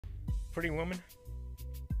Pretty Woman?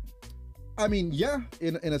 I mean, yeah,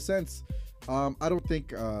 in a sense. I don't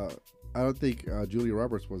think Julia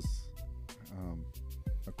Roberts was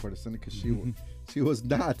a courtesan because she was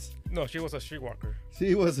not. No, she was a streetwalker.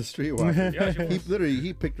 She was a streetwalker. Yeah, she was.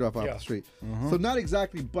 He picked her up off the street. So not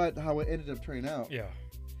exactly, but how it ended up turning out. Yeah.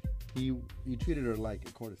 He treated her like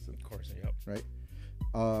a courtesan. Courtesan, yep. Right.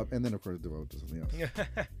 And then of course devoted to something else.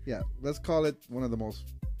 Yeah. Let's call it one of the most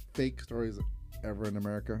fake stories ever in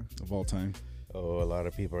America of all time. Oh, a lot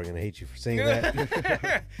of people are going to hate you for saying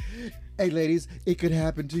that. Hey, ladies, it could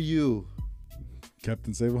happen to you.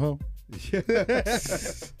 Captain Save-A-Ho.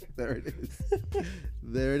 There it is.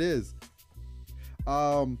 There it is.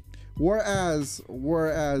 Whereas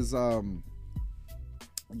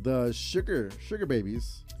the sugar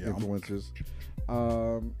babies influencers,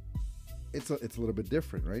 it's a little bit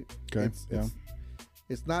different, right? Okay.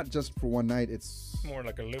 It's not just for one night. It's more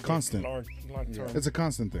like a little constant, long term. It's a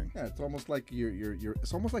constant thing. Yeah, it's almost like you're.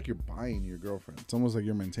 It's almost like you're buying your girlfriend. It's almost like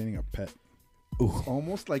you're maintaining a pet. It's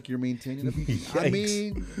almost like you're maintaining a pet.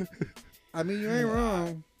 I mean, you ain't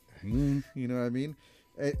wrong. You know what I mean?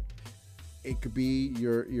 It could be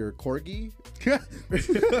your corgi.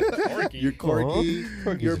 Your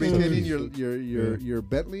corgi. You're maintaining your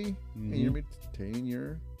Bentley, and you're maintaining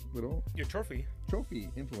your trophy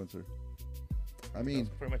influencer. I mean,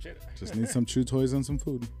 that's pretty much it. Just need some chew toys and some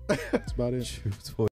food. That's about it.